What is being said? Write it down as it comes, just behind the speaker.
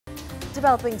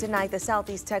Developing tonight, the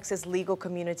Southeast Texas legal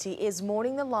community is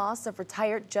mourning the loss of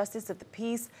retired Justice of the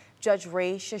Peace, Judge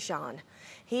Ray Chesson.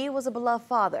 He was a beloved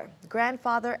father,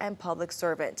 grandfather, and public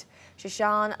servant.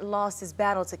 Chesson lost his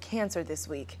battle to cancer this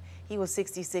week. He was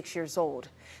 66 years old.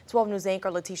 12 News anchor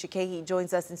Letitia Cahey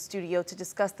joins us in studio to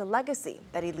discuss the legacy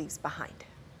that he leaves behind.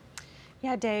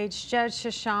 Yeah, Dage, Judge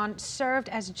Chesson served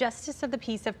as Justice of the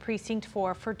Peace of Precinct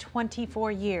 4 for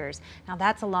 24 years. Now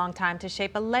that's a long time to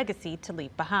shape a legacy to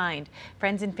leave behind.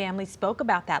 Friends and family spoke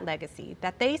about that legacy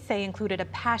that they say included a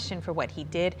passion for what he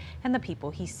did and the people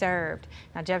he served.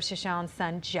 Now Judge Chesson's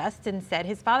son Justin said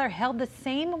his father held the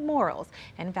same morals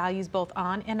and values both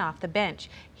on and off the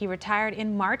bench. He retired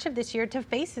in March of this year to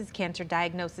face his cancer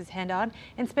diagnosis head-on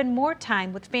and spend more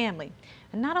time with family.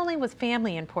 And not only was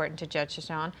family important to Judge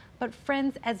Chesson, but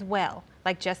friends as well,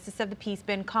 like Justice of the Peace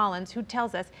Ben Collins, who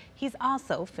tells us he's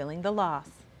also feeling the loss.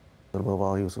 But above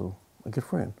all, he was a good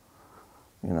friend.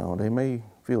 You know, they may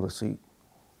feel the seat,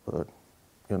 but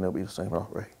he'll never be the same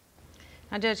without Ray.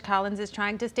 Now, Judge Collins is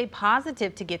trying to stay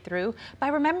positive to get through by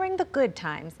remembering the good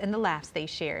times and the laughs they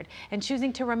shared and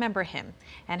choosing to remember him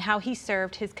and how he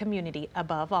served his community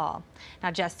above all.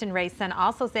 Now, Justin Ray's son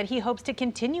also said he hopes to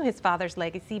continue his father's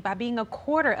legacy by being a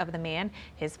quarter of the man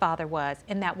his father was,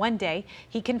 and that one day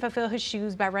he can fulfill his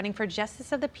shoes by running for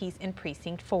Justice of the Peace in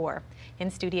Precinct 4. In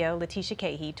studio, Letitia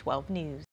Cahey, 12 News.